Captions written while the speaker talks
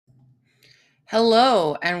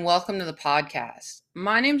Hello, and welcome to the podcast.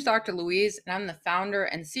 My name is Dr. Louise, and I'm the founder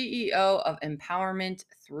and CEO of Empowerment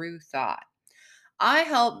Through Thought. I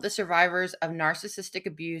help the survivors of narcissistic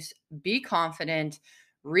abuse be confident,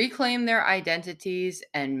 reclaim their identities,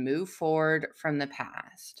 and move forward from the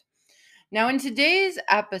past. Now, in today's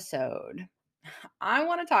episode, I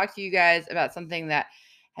want to talk to you guys about something that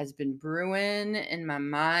has been brewing in my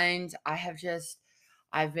mind.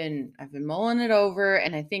 I've been mulling it over,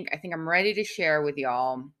 and I think I'm ready to share with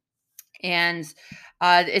y'all. And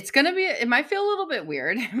it might feel a little bit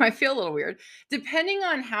weird. It might feel a little weird depending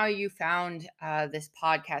on how you found this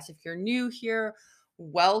podcast. If you're new here,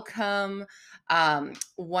 welcome.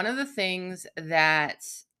 One of the things that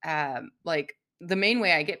like the main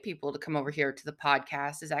way I get people to come over here to the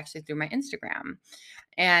podcast is actually through my Instagram.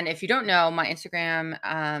 And if you don't know, my Instagram,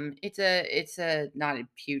 it's a not a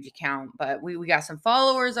huge account, but we got some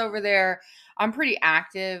followers over there. I'm pretty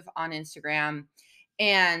active on Instagram.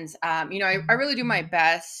 And I really do my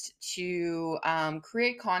best to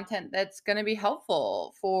create content that's going to be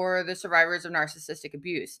helpful for the survivors of narcissistic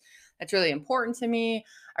abuse. That's really important to me.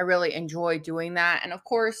 I really enjoy doing that. And of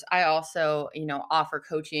course, I also, offer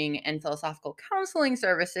coaching and philosophical counseling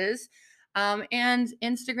services. And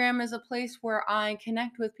Instagram is a place where I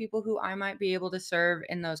connect with people who I might be able to serve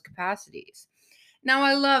in those capacities. Now,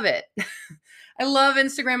 I love it. I love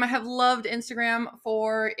Instagram. I have loved Instagram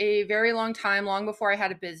for a very long time, long before I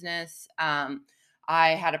had a business. I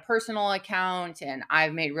had a personal account and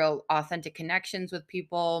I've made real authentic connections with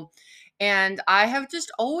people. And I have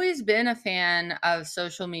just always been a fan of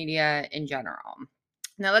social media in general.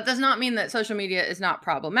 Now, that does not mean that social media is not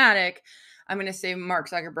problematic. I'm going to say Mark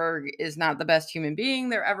Zuckerberg is not the best human being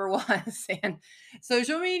there ever was. And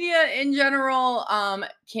social media in general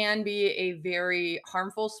can be a very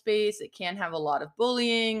harmful space. It can have a lot of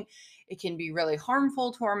bullying. It can be really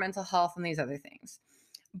harmful to our mental health and these other things.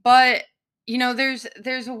 But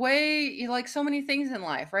there's a way, like so many things in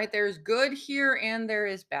life, right? There's good here and there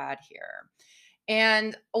is bad here.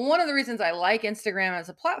 And one of the reasons I like Instagram as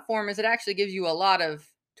a platform is it actually gives you a lot of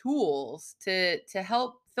tools to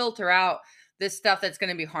help filter out this stuff that's going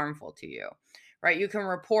to be harmful to you. Right? You can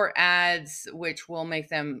report ads which will make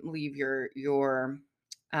them leave your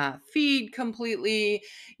feed completely.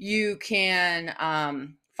 You can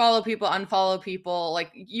follow people, unfollow people.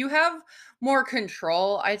 Like you have more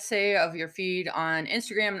control, I'd say, of your feed on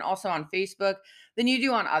Instagram and also on Facebook than you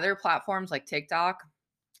do on other platforms like TikTok.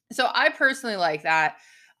 So I personally like that,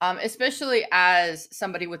 especially as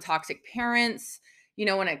somebody with toxic parents.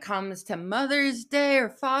 When it comes to Mother's Day or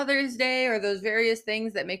Father's Day or those various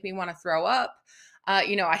things that make me want to throw up,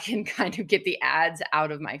 I can kind of get the ads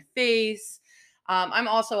out of my face. I'm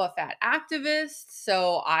also a fat activist,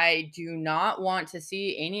 so I do not want to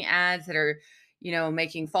see any ads that are,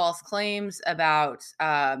 making false claims about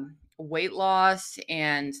weight loss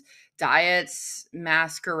and diets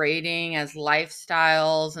masquerading as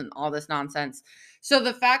lifestyles and all this nonsense. So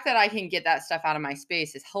the fact that I can get that stuff out of my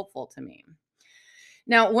space is helpful to me.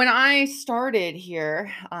 Now, when I started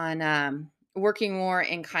here on working more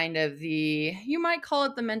in kind of you might call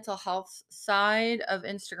it the mental health side of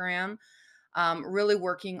Instagram, really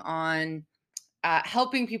working on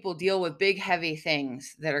helping people deal with big, heavy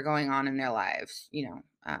things that are going on in their lives.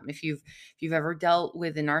 If you've ever dealt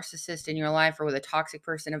with a narcissist in your life or with a toxic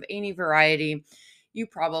person of any variety, you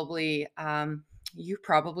probably know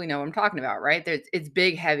what I'm talking about, right? It's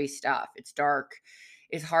big, heavy stuff. It's dark.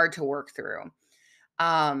 It's hard to work through.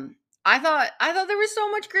 I thought there was so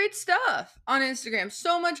much great stuff on Instagram.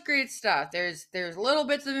 So much great stuff. There's little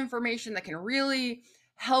bits of information that can really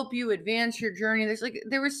help you advance your journey.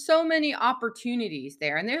 There was so many opportunities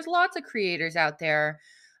there, and there's lots of creators out there,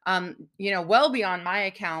 well beyond my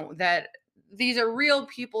account, that these are real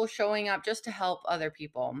people showing up just to help other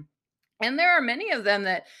people. And there are many of them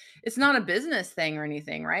that it's not a business thing or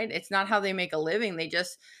anything, right? It's not how they make a living. They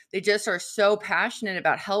just are so passionate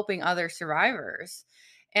about helping other survivors.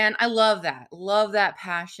 And I love that. Love that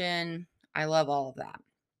passion. I love all of that.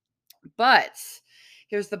 But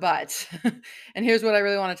here's the but. And here's what I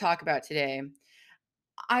really want to talk about today.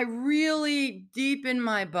 I really, deep in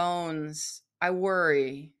my bones, I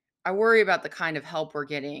worry. I worry about the kind of help we're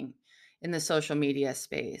getting in the social media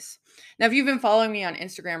space. Now, if you've been following me on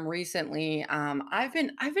Instagram recently, I've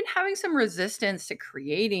been having some resistance to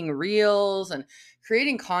creating reels and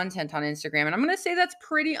creating content on Instagram, and I'm going to say that's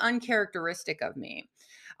pretty uncharacteristic of me.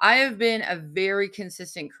 I have been a very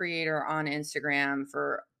consistent creator on Instagram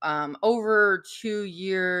for over 2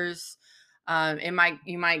 years. You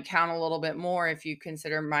might count a little bit more if you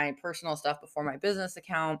consider my personal stuff before my business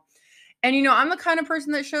account. And I'm the kind of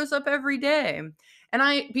person that shows up every day.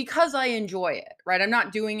 And because I enjoy it, right? I'm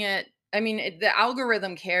not doing it. I mean, the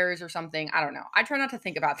algorithm cares or something. I don't know. I try not to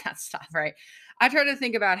think about that stuff, right? I try to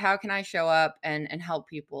think about how can I show up and help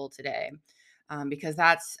people today, because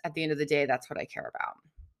that's at the end of the day, that's what I care about.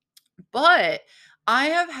 But I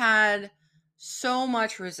have had so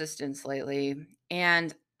much resistance lately.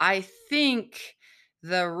 And I think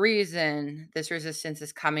the reason this resistance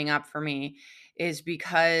is coming up for me is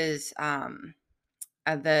because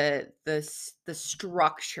the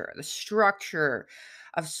structure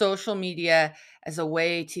of social media as a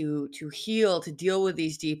way to heal, to deal with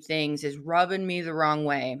these deep things is rubbing me the wrong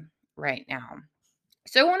way right now.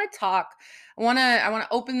 So I want to talk. I want to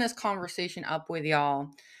open this conversation up with y'all,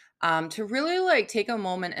 to really like take a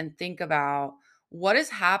moment and think about what is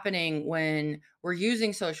happening when we're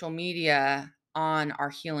using social media on our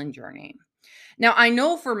healing journey. Now, I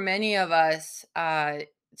know for many of us,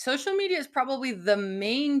 social media is probably the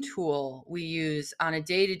main tool we use on a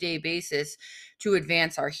day to day basis to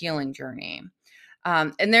advance our healing journey.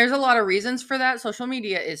 And there's a lot of reasons for that. Social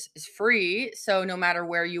media is free, so no matter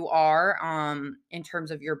where you are, in terms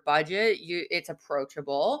of your budget, it's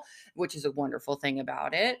approachable, which is a wonderful thing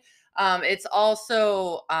about it. It's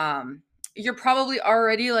also you're probably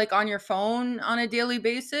already like on your phone on a daily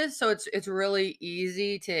basis, so it's really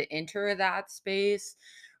easy to enter that space.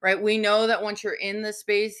 Right. We know that once you're in the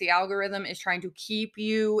space, the algorithm is trying to keep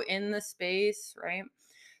you in the space, right?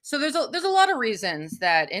 So there's a lot of reasons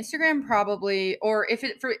that Instagram probably, or if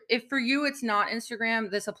for you it's not Instagram,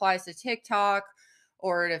 this applies to TikTok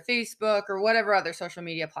or to Facebook or whatever other social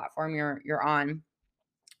media platform you're on,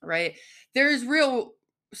 right? There's real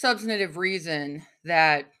substantive reason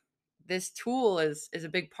that this tool is a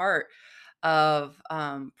big part of,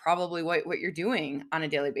 probably what you're doing on a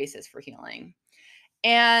daily basis for healing.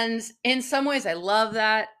 And in some ways, I love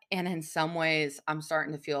that. And in some ways, I'm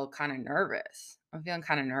starting to feel kind of nervous. I'm feeling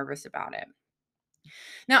kind of nervous about it.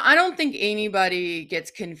 Now, I don't think anybody gets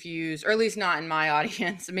confused, or at least not in my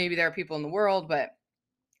audience. Maybe there are people in the world, but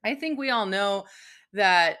I think we all know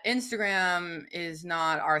that Instagram is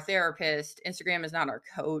not our therapist. Instagram is not our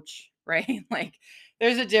coach, right? Like,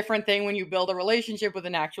 there's a different thing when you build a relationship with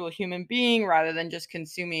an actual human being rather than just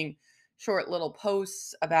consuming short little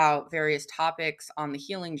posts about various topics on the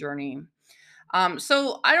healing journey.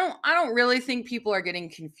 So I don't really think people are getting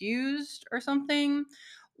confused or something.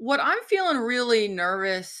 What I'm feeling really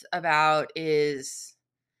nervous about is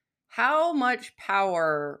how much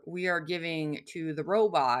power we are giving to the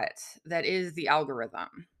robot that is the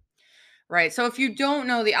algorithm. Right. So if you don't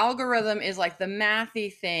know, the algorithm is like the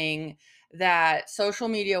mathy thing that social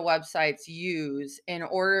media websites use in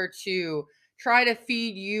order to try to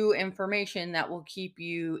feed you information that will keep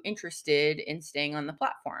you interested in staying on the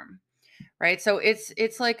platform. Right? So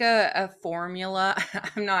it's like a formula.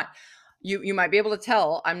 I'm not, you might be able to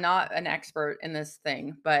tell I'm not an expert in this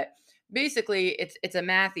thing, but basically it's a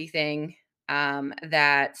mathy thing,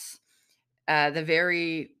 that the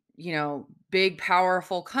very, big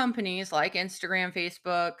powerful companies like Instagram,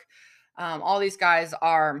 Facebook, all these guys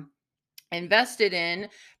are invested in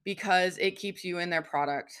because it keeps you in their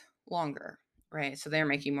product longer, right? So they're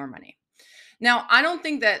making more money. Now, I don't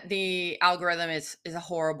think that the algorithm is a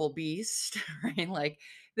horrible beast, right? Like,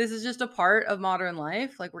 this is just a part of modern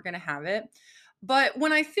life, like we're going to have it. But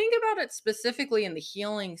when I think about it specifically in the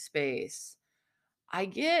healing space, I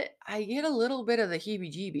get a little bit of the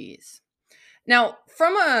heebie-jeebies. Now,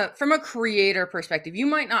 from a creator perspective, you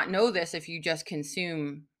might not know this if you just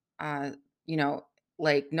consume, uh, you know,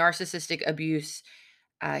 like narcissistic abuse,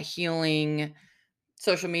 healing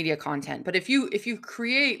social media content. But if you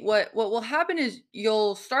create, what will happen is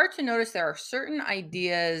you'll start to notice there are certain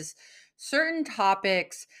ideas, certain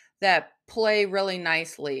topics that play really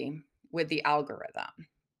nicely with the algorithm,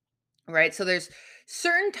 right? So there's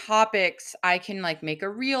certain topics I can like make a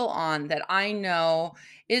reel on that I know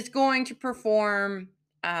is going to perform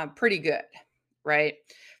pretty good, right?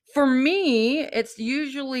 For me, it's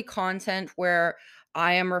usually content where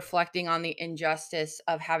I am reflecting on the injustice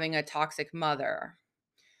of having a toxic mother.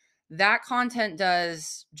 That content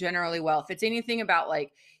does generally well. If it's anything about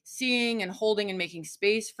like seeing and holding and making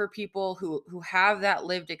space for people who have that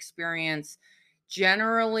lived experience,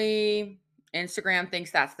 generally Instagram thinks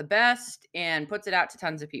that's the best and puts it out to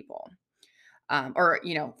tons of people. Or,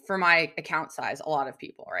 for my account size, a lot of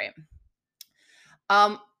people, right?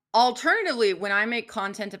 Um, Alternatively, when I make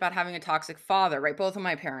content about having a toxic father, right? Both of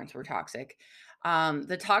my parents were toxic.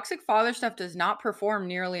 The toxic father stuff does not perform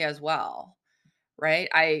nearly as well, right?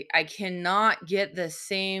 I cannot get the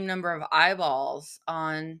same number of eyeballs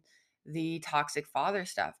on the toxic father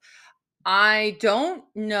stuff. I don't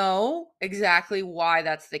know exactly why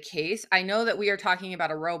that's the case. I know that we are talking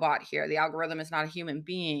about a robot here. The algorithm is not a human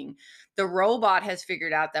being. The robot has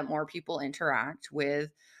figured out that more people interact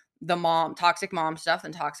with the toxic mom stuff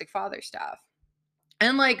than toxic father stuff.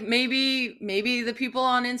 And like maybe the people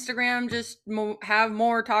on Instagram just have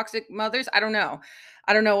more toxic mothers. I don't know.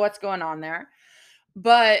 I don't know what's going on there.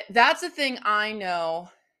 But that's the thing I know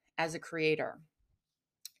as a creator.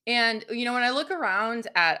 And when I look around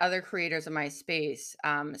at other creators in my space,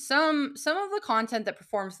 some of the content that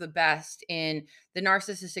performs the best in the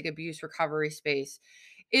narcissistic abuse recovery space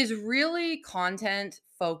is really content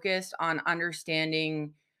focused on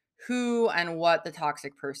understanding who and what the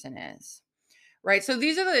toxic person is. Right. So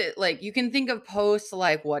these are like, you can think of posts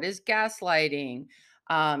like, what is gaslighting?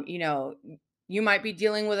 You might be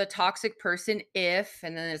dealing with a toxic person if,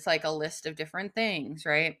 and then it's like a list of different things,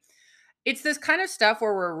 right? It's this kind of stuff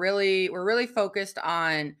where we're really focused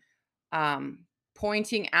on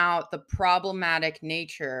pointing out the problematic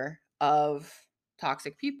nature of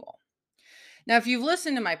toxic people. Now, if you've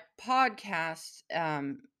listened to my podcast,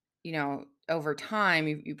 over time,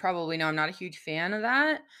 you probably know I'm not a huge fan of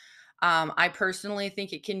that. I personally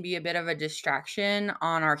think it can be a bit of a distraction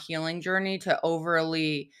on our healing journey to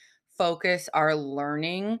overly focus our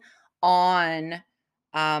learning on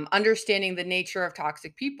understanding the nature of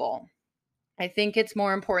toxic people. I think it's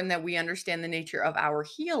more important that we understand the nature of our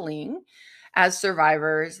healing as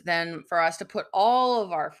survivors than for us to put all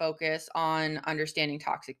of our focus on understanding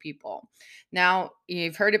toxic people. Now,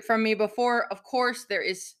 you've heard it from me before. Of course, there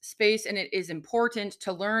is space and it is important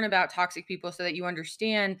to learn about toxic people so that you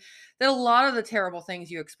understand that a lot of the terrible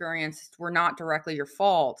things you experienced were not directly your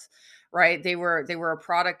fault, right? They were a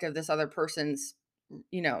product of this other person's,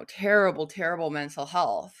 terrible, terrible mental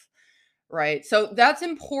health. Right. So that's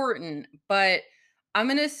important, but I'm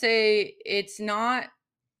going to say it's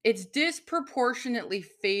disproportionately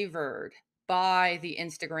favored by the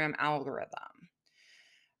Instagram algorithm.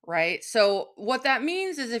 Right. So what that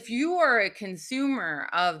means is if you are a consumer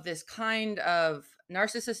of this kind of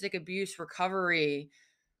narcissistic abuse recovery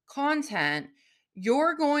content,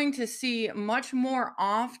 you're going to see much more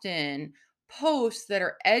often posts that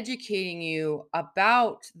are educating you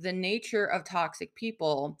about the nature of toxic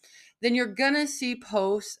people than you're going to see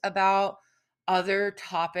posts about other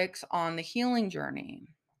topics on the healing journey,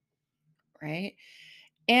 right?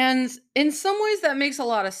 And in some ways that makes a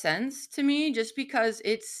lot of sense to me just because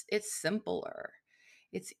it's simpler.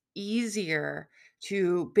 It's easier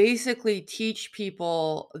to basically teach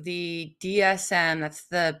people the DSM, that's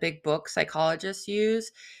the big book psychologists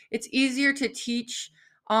use. It's easier to teach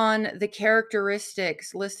on the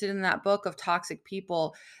characteristics listed in that book of toxic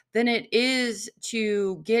people than it is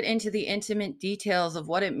to get into the intimate details of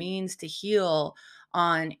what it means to heal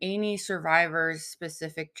on any survivor's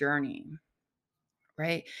specific journey,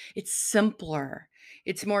 right? It's simpler,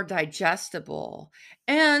 it's more digestible.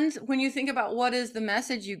 And when you think about what is the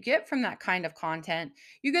message you get from that kind of content,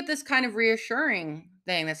 you get this kind of reassuring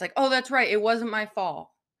thing that's like, oh, that's right, it wasn't my fault.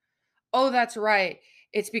 Oh, that's right,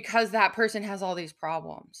 it's because that person has all these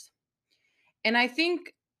problems. And I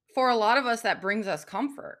think for a lot of us, that brings us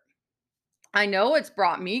comfort. I know it's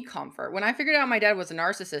brought me comfort. When I figured out my dad was a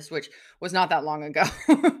narcissist, which was not that long ago,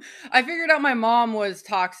 I figured out my mom was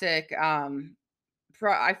toxic.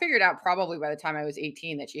 I figured out probably by the time I was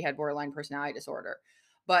 18 that she had borderline personality disorder.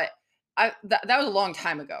 But that was a long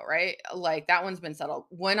time ago, right? Like that one's been settled.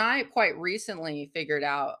 When I quite recently figured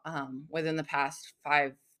out within the past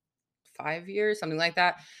 5 years, something like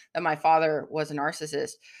that, that my father was a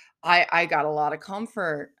narcissist, I got a lot of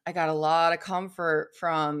comfort. I got a lot of comfort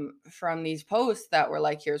from these posts that were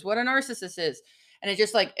like, here's what a narcissist is. And it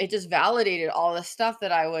just validated all the stuff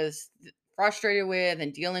that I was frustrated with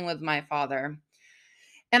and dealing with my father.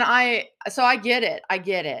 And I get it. I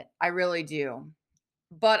get it. I really do.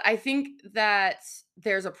 But I think that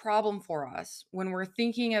there's a problem for us when we're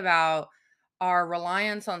thinking about our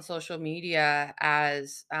reliance on social media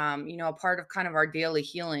as, a part of kind of our daily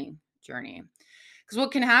healing journey. Because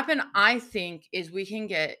what can happen, I think, is we can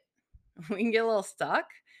get a little stuck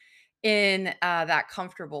in that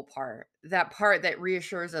comfortable part, that part that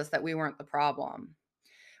reassures us that we weren't the problem.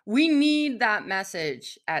 We need that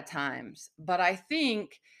message at times, but I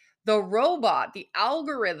think the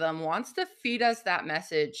algorithm wants to feed us that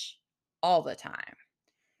message all the time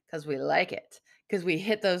because we like it, because we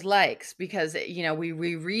hit those likes, because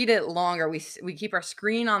we read it longer, we keep our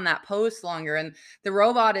screen on that post longer, and the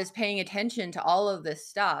robot is paying attention to all of this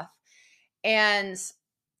stuff. And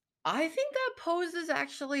I think that poses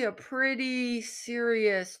actually a pretty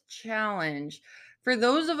serious challenge for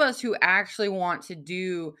those of us who actually want to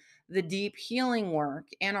do the deep healing work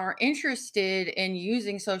and are interested in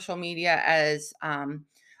using social media as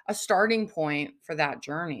a starting point for that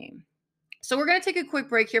journey. So, we're going to take a quick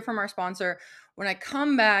break here from our sponsor. When I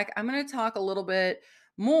come back, I'm going to talk a little bit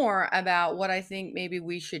more about what I think maybe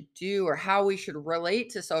we should do or how we should relate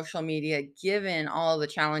to social media given all of the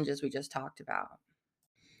challenges we just talked about.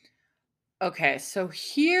 Okay, so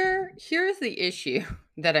here's the issue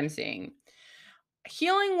that I'm seeing.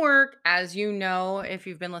 Healing work, as you know, if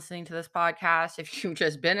you've been listening to this podcast, if you've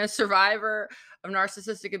just been a survivor of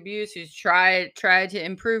narcissistic abuse who's tried to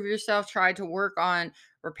improve yourself, tried to work on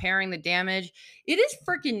repairing the damage, it is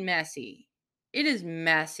freaking messy. It is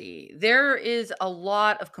messy. There is a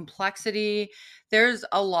lot of complexity. There's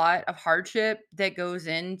a lot of hardship that goes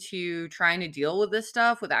into trying to deal with this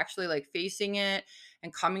stuff, with actually like facing it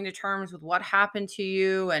and coming to terms with what happened to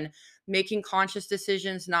you and making conscious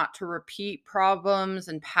decisions not to repeat problems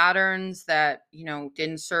and patterns that,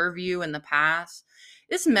 didn't serve you in the past.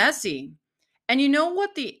 It's messy. And you know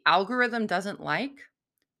what the algorithm doesn't like?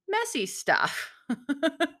 Messy stuff.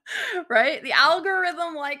 Right? The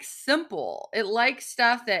algorithm likes simple. It likes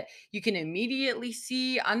stuff that you can immediately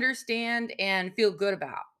see, understand, and feel good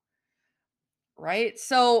about. Right?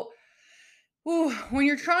 So, ooh, when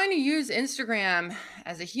you're trying to use Instagram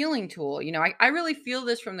as a healing tool, I really feel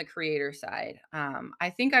this from the creator side. I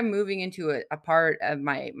think I'm moving into a part of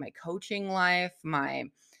my coaching life, my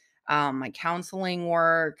counseling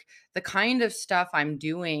work, the kind of stuff I'm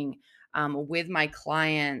doing with my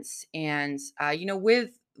clients, and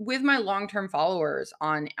with my long term followers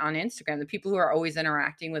on Instagram, the people who are always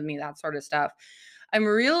interacting with me, that sort of stuff. I'm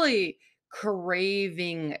really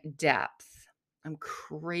craving depth. I'm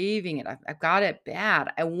craving it. I've got it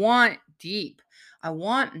bad. I want deep. I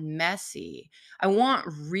want messy. I want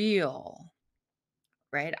real,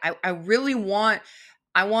 right?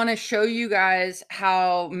 I want to show you guys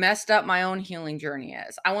how messed up my own healing journey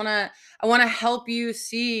is. I want to help you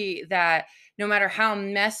see that no matter how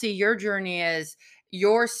messy your journey is,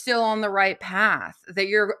 you're still on the right path, that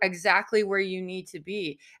you're exactly where you need to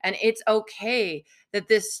be. And it's okay that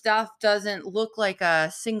this stuff doesn't look like a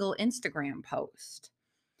single Instagram post,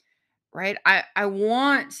 right? I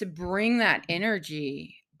want to bring that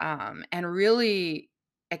energy and really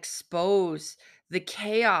expose the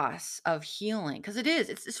chaos of healing, because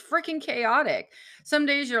it's freaking chaotic. Some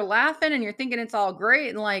days you're laughing and you're thinking it's all great,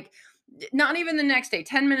 and like not even the next day,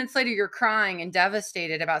 10 minutes later you're crying and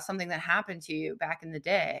devastated about something that happened to you back in the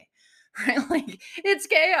day. Right? Like it's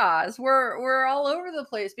chaos. We're all over the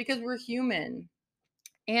place because we're human.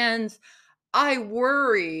 And I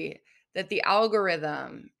worry that the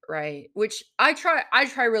algorithm, right, which I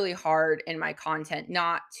try really hard in my content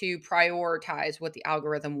not to prioritize what the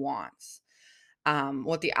algorithm wants,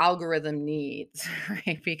 what the algorithm needs,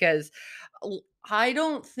 right? Because I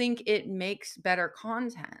don't think it makes better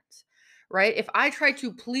content, right? If I try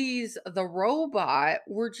to please the robot,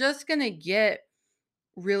 we're just going to get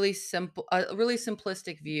a really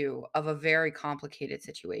simplistic view of a very complicated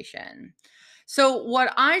situation. So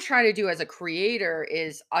what I try to do as a creator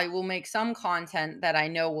is I will make some content that I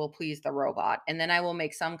know will please the robot, and then I will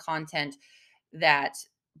make some content that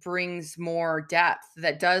brings more depth,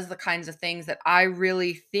 that does the kinds of things that I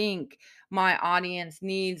really think my audience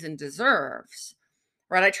needs and deserves.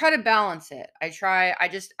 Right? I try to balance it.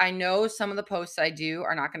 I know some of the posts I do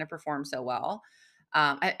are not going to perform so well.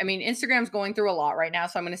 I mean, Instagram's going through a lot right now,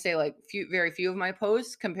 so I'm going to say like very few of my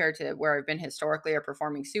posts compared to where I've been historically are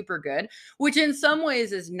performing super good, which in some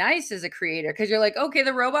ways is nice as a creator because you're like, okay,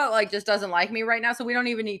 the robot like just doesn't like me right now, so we don't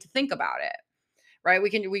even need to think about it, right? We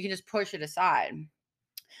can just push it aside.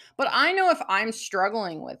 But I know if I'm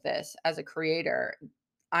struggling with this as a creator,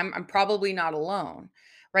 I'm probably not alone,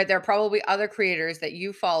 right? There are probably other creators that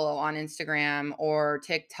you follow on Instagram or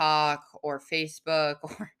TikTok or Facebook,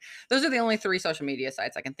 or those are the only three social media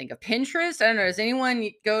sites I can think of. Pinterest, I don't know. Does anyone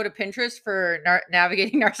go to Pinterest for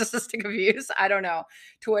navigating narcissistic abuse? I don't know.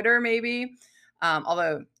 Twitter, maybe.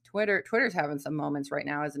 Although Twitter's having some moments right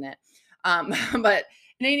now, isn't it? But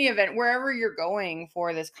in any event, wherever you're going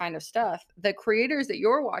for this kind of stuff, the creators that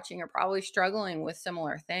you're watching are probably struggling with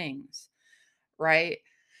similar things, right?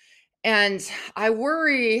 And I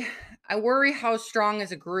worry how strong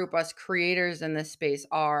as a group us creators in this space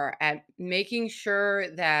are at making sure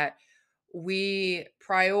that we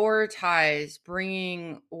prioritize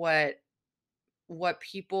bringing what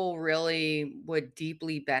people really would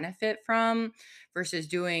deeply benefit from versus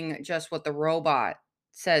doing just what the robot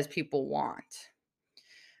says people want.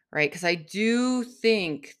 Right? Because I do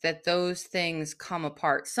think that those things come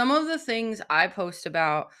apart. Some of the things I post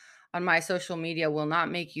about on my social media will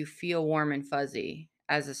not make you feel warm and fuzzy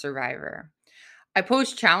as a survivor. I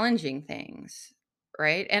post challenging things,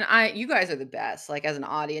 right? And you guys are the best. Like as an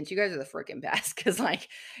audience, you guys are the freaking best because like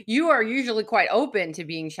you are usually quite open to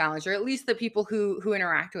being challenged, or at least the people who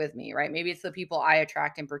interact with me, right? Maybe it's the people I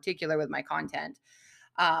attract in particular with my content.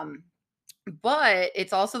 Um, but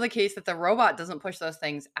it's also the case that the robot doesn't push those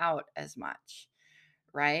things out as much,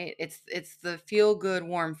 right? It's the feel good,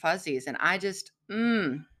 warm fuzzies, and I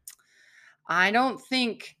don't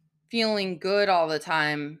think feeling good all the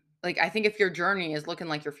time, like, I think if your journey is looking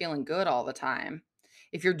like you're feeling good all the time,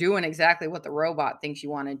 if you're doing exactly what the robot thinks you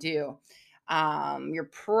wanna do, you're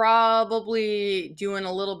probably doing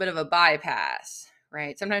a little bit of a bypass,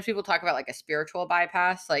 right? Sometimes people talk about, like, a spiritual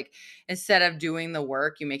bypass, like, instead of doing the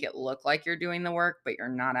work, you make it look like you're doing the work, but you're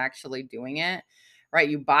not actually doing it, right?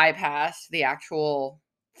 You bypass the actual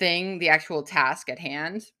thing, the actual task at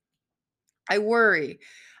hand. I worry.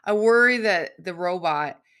 I worry that the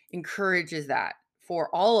robot encourages that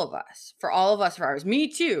for all of us survivors. Me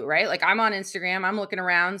too, right? Like I'm on Instagram, I'm looking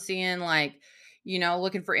around, seeing like,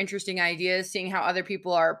 looking for interesting ideas, seeing how other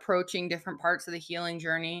people are approaching different parts of the healing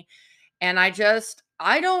journey. And I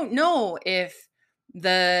don't know if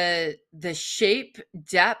the shape,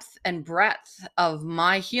 depth, and breadth of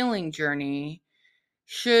my healing journey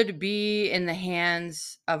should be in the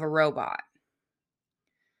hands of a robot,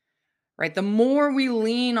 right? The more we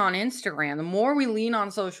lean on Instagram, the more we lean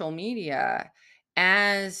on social media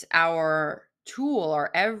as our tool,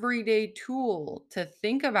 our everyday tool to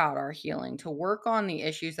think about our healing, to work on the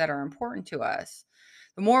issues that are important to us,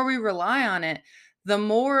 the more we rely on it, the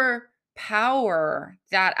more power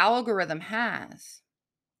that algorithm has.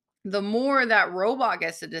 The more that robot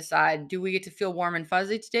gets to decide, do we get to feel warm and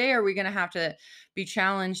fuzzy today? Or are we going to have to be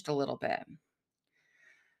challenged a little bit?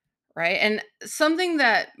 Right? And something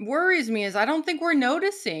that worries me is I don't think we're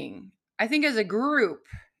noticing. I think as a group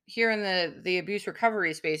here in the abuse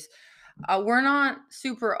recovery space, we're not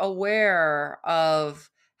super aware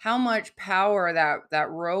of how much power that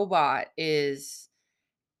robot is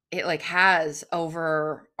it like has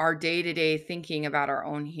over our day-to-day thinking about our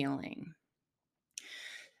own healing.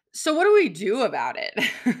 So what do we do about it?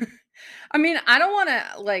 I mean, I don't want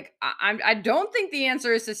to like I don't think the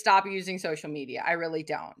answer is to stop using social media. I really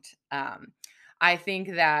don't. I think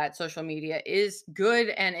that social media is good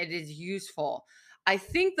and it is useful. I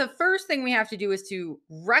think the first thing we have to do is to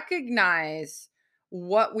recognize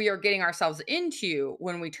what we are getting ourselves into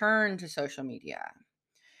when we turn to social media.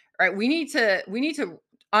 Right? We need to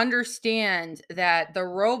understand that the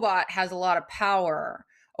robot has a lot of power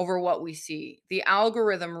over what we see. The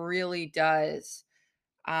algorithm really does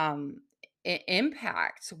um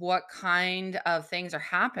impact what kind of things are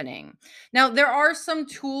happening. Now, there are some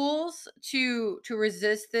tools to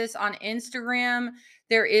resist this on Instagram.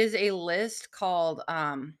 There is a list called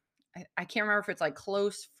I can't remember if it's like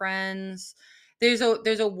close friends. There's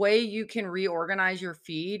a way you can reorganize your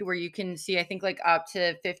feed where you can see I think like up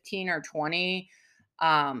to 15 or 20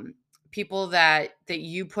 um people that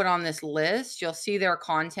you put on this list. You'll see their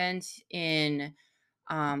content in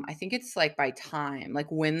I think it's like by time,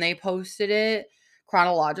 like when they posted it,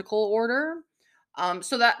 chronological order.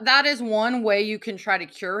 So that is one way you can try to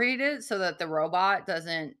curate it so that the robot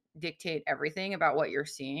doesn't dictate everything about what you're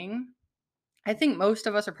seeing. I think most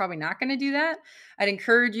of us are probably not going to do that. I'd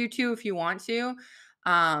encourage you to if you want to.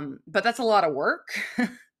 But that's a lot of work.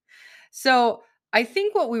 So I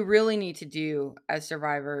think what we really need to do as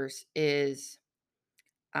survivors is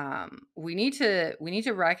we need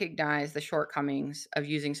to recognize the shortcomings of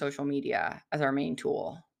using social media as our main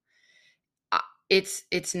tool. Uh,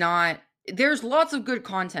 it's not there's lots of good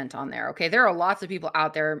content on there. Okay, there are lots of people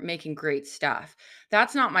out there making great stuff.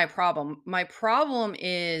 That's not my problem. My problem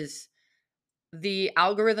is the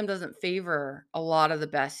algorithm doesn't favor a lot of the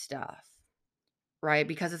best stuff, right?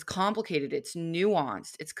 Because it's complicated, it's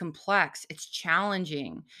nuanced, it's complex, it's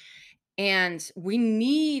challenging. And we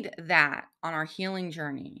need that on our healing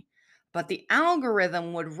journey. But the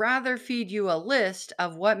algorithm would rather feed you a list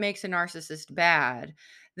of what makes a narcissist bad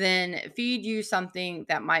than feed you something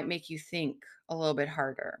that might make you think a little bit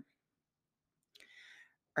harder.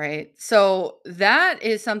 Right. So that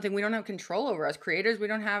is something we don't have control over as creators. We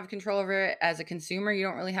don't have control over it as a consumer. You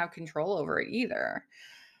don't really have control over it either.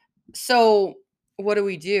 So, what do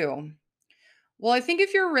we do? Well, I think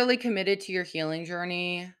if you're really committed to your healing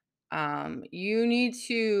journey, you need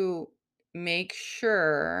to make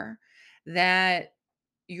sure that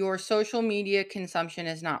your social media consumption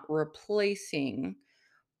is not replacing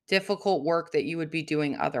difficult work that you would be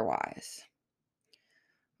doing otherwise.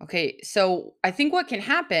 Okay, so I think what can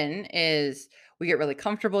happen is We get really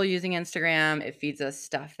comfortable using Instagram. It feeds us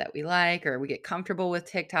stuff that we like, or we get comfortable with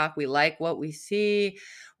TikTok. We like what we see.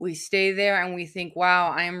 We stay there and we think, wow,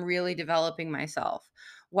 I am really developing myself.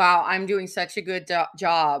 Wow, I'm doing such a good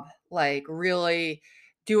job, like really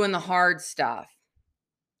doing the hard stuff.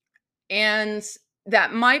 And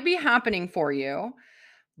that might be happening for you,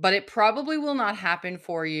 but it probably will not happen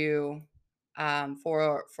for you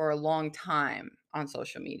for a long time on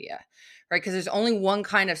social media, right? Because there's only one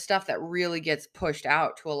kind of stuff that really gets pushed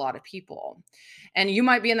out to a lot of people, and you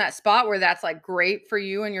might be in that spot where that's like great for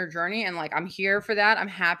you and your journey, and like I'm here for that. I'm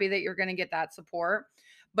happy that you're going to get that support,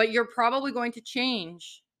 but you're probably going to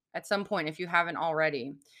change at some point if you haven't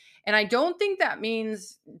already. And I don't think that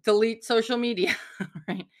means delete social media,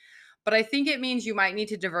 right? But I think it means you might need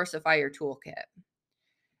to diversify your toolkit.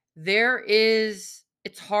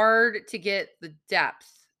 It's hard to get the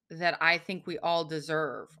depth that I think we all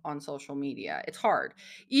deserve on social media. It's hard.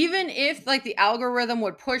 Even if like the algorithm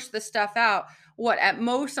would push the stuff out, what at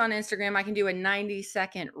most on Instagram I can do a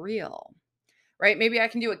 90-second reel, right? Maybe I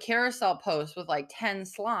can do a carousel post with like 10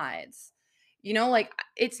 slides. Like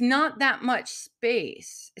it's not that much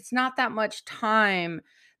space. It's not that much time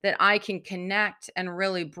that I can connect and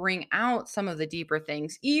really bring out some of the deeper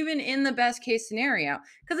things, even in the best case scenario,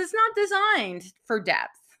 because it's not designed for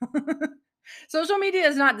depth. Social media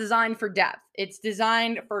is not designed for depth. It's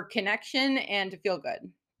designed for connection and to feel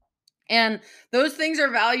good. And those things are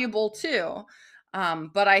valuable too.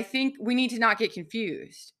 But I think we need to not get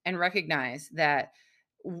confused and recognize that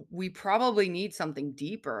we probably need something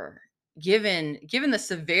deeper given the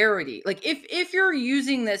severity. Like if you're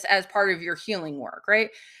using this as part of your healing work, right?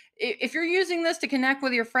 If you're using this to connect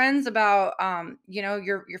with your friends about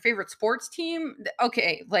your favorite sports team,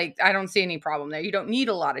 okay, like I don't see any problem there. You don't need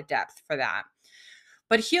a lot of depth for that.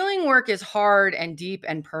 But healing work is hard and deep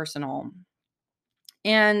and personal.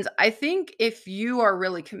 And I think if you are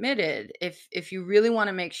really committed, if you really want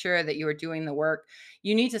to make sure that you are doing the work,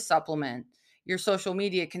 you need to supplement your social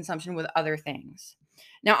media consumption with other things.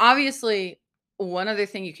 Now, obviously, one other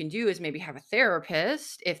thing you can do is maybe have a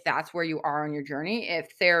therapist if that's where you are on your journey.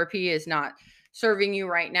 If therapy is not serving you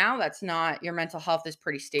right now, that's not your mental health is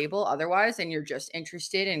pretty stable otherwise, and you're just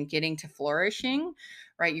interested in getting to flourishing,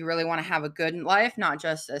 right? You really want to have a good life, not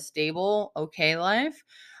just a stable, okay life.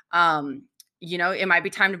 Um, it might be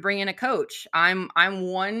time to bring in a coach. I'm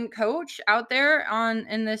one coach out there on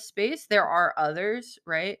in this space. There are others,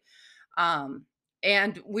 right? Um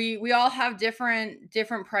and we all have different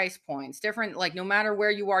price points. Different, like, no matter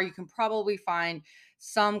where you are, you can probably find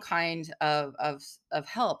some kind of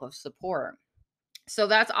help, of support. So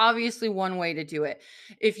that's obviously one way to do it.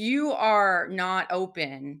 If you are not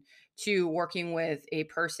open to working with a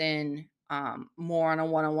person more on a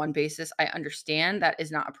one-on-one basis, I understand that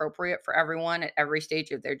is not appropriate for everyone at every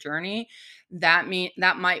stage of their journey. That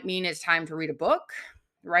might mean it's time to read a book,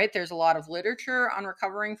 right? There's a lot of literature on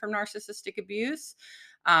recovering from narcissistic abuse.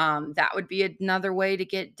 That would be another way to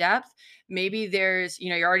get depth. Maybe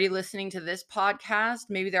you're already listening to this podcast.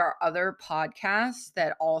 Maybe there are other podcasts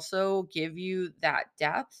that also give you that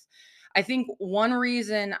depth. I think one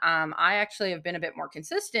reason I actually have been a bit more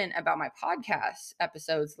consistent about my podcast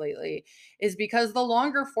episodes lately is because the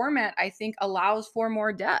longer format, I think, allows for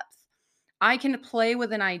more depth. I can play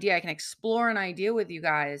with an idea. I can explore an idea with you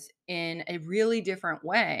guys in a really different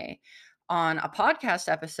way on a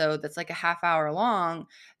podcast episode that's like a half hour long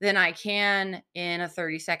than I can in a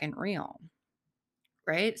 30-second reel.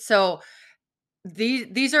 Right. So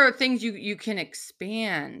these are things you can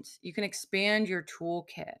expand. You can expand your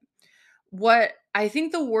toolkit. What I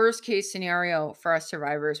think the worst case scenario for us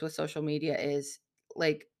survivors with social media is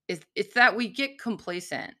it's that we get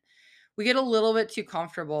complacent. We get a little bit too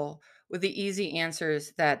comfortable with the easy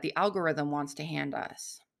answers that the algorithm wants to hand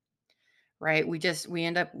us. Right? We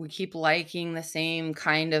keep liking the same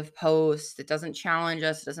kind of post. It doesn't challenge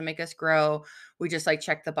us, it doesn't make us grow. We just like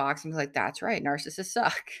check the box and be like, that's right, narcissists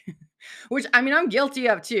suck. Which, I mean, I'm guilty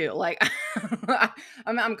of too. Like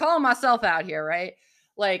I'm calling myself out here, right?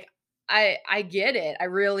 Like I get it. I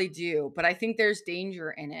really do. But I think there's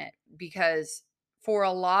danger in it because for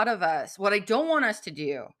a lot of us, what I don't want us to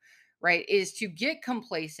do, right, is to get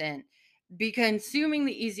complacent, be consuming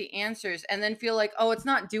the easy answers, and then feel like, oh, it's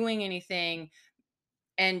not doing anything,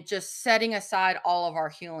 and just setting aside all of our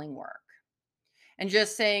healing work and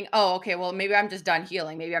just saying, oh, okay, well, maybe I'm just done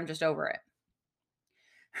healing. Maybe I'm just over it.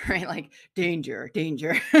 Right? Like danger,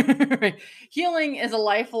 danger. Right? Healing is a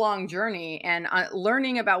lifelong journey, and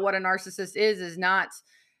learning about what a narcissist is not,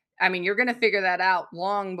 I mean, you're going to figure that out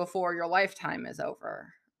long before your lifetime is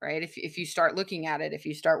over, right? If you start looking at it, if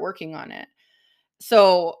you start working on it.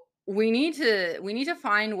 So we need to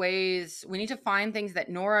find ways, we need to find things that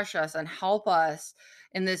nourish us and help us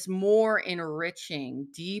in this more enriching,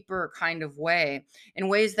 deeper kind of way, in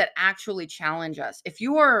ways that actually challenge us. If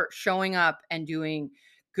you are showing up and doing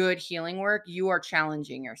good healing work, you are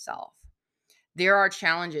challenging yourself. There are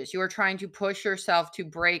challenges. You are trying to push yourself to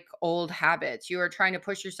break old habits. You are trying to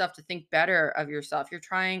push yourself to think better of yourself. You're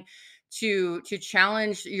trying to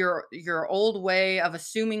challenge your old way of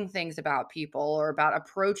assuming things about people or about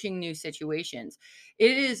approaching new situations.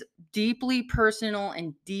 It is deeply personal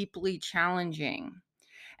and deeply challenging.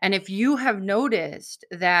 And if you have noticed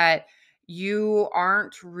that you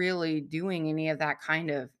aren't really doing any of that kind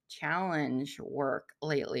of challenge work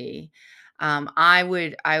lately, I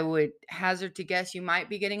would hazard to guess you might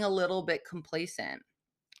be getting a little bit complacent.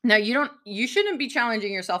 Now you shouldn't be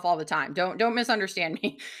challenging yourself all the time. Don't misunderstand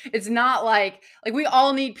me. It's not like we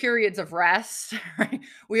all need periods of rest, right?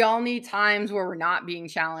 We all need times where we're not being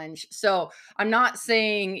challenged. So I'm not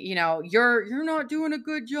saying, you're not doing a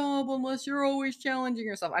good job unless you're always challenging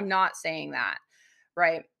yourself. I'm not saying that,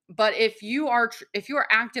 right? But if you are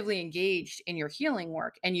actively engaged in your healing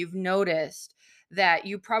work and you've noticed that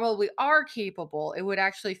you probably are capable, it would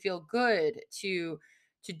actually feel good to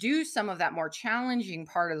do some of that more challenging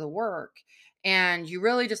part of the work, and you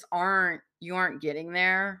really just aren't getting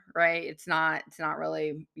there, right? It's not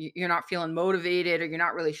really, you're not feeling motivated, or you're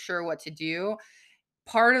not really sure what to do.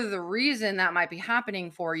 Part of the reason that might be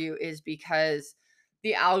happening for you is because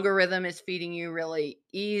the algorithm is feeding you really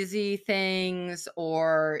easy things,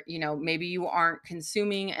 or maybe you aren't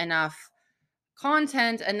consuming enough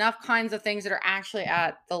content, enough kinds of things that are actually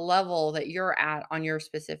at the level that you're at on your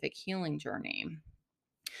specific healing journey.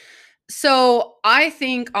 So I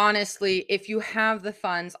think honestly, if you have the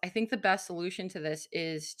funds, I think the best solution to this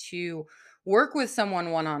is to work with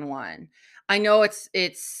someone one on one. I know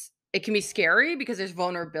it can be scary because there's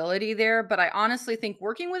vulnerability there, but I honestly think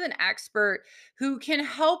working with an expert who can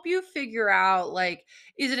help you figure out, like,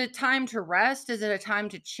 is it a time to rest? Is it a time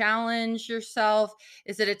to challenge yourself?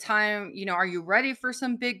 Is it a time, are you ready for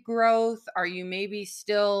some big growth? Are you maybe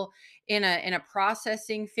still in a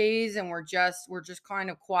processing phase, and we're just kind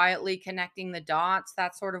of quietly connecting the dots,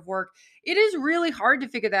 that sort of work? It is really hard to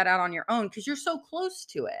figure that out on your own because you're so close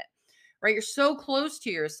to it, right? You're so close to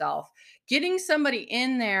yourself. Getting somebody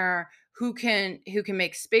in there who can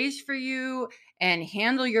make space for you and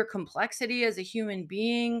handle your complexity as a human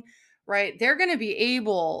being, right? They're going to be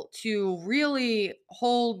able to really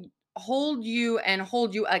hold you and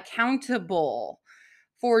hold you accountable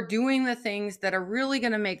for doing the things that are really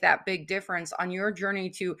going to make that big difference on your journey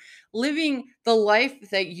to living the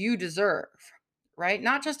life that you deserve, right?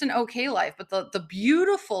 Not just an okay life, but the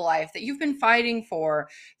beautiful life that you've been fighting for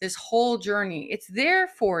this whole journey. It's there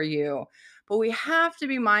for you, but we have to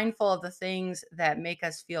be mindful of the things that make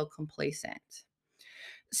us feel complacent.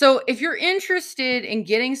 So, if you're interested in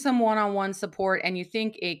getting some one on one support and you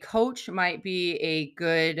think a coach might be a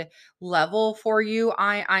good level for you,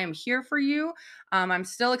 I am here for you. I'm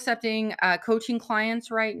still accepting coaching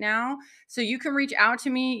clients right now. So, you can reach out to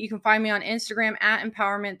me. You can find me on Instagram at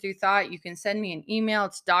Empowerment Through Thought. You can send me an email.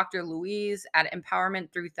 It's Dr. Louise at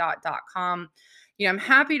empowermentthroughthought.com. I'm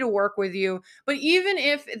happy to work with you. But even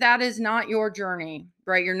if that is not your journey,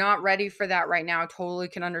 right? You're not ready for that right now. Totally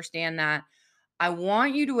can understand that. I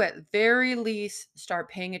want you to, at very least, start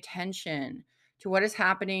paying attention to what is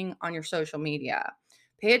happening on your social media.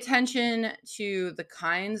 Pay attention to the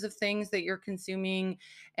kinds of things that you're consuming,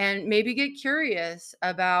 and maybe get curious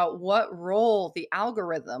about what role the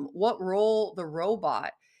algorithm, what role the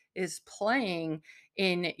robot is playing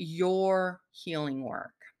in your healing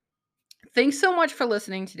work. Thanks so much for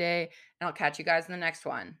listening today, and I'll catch you guys in the next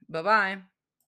one. Bye bye.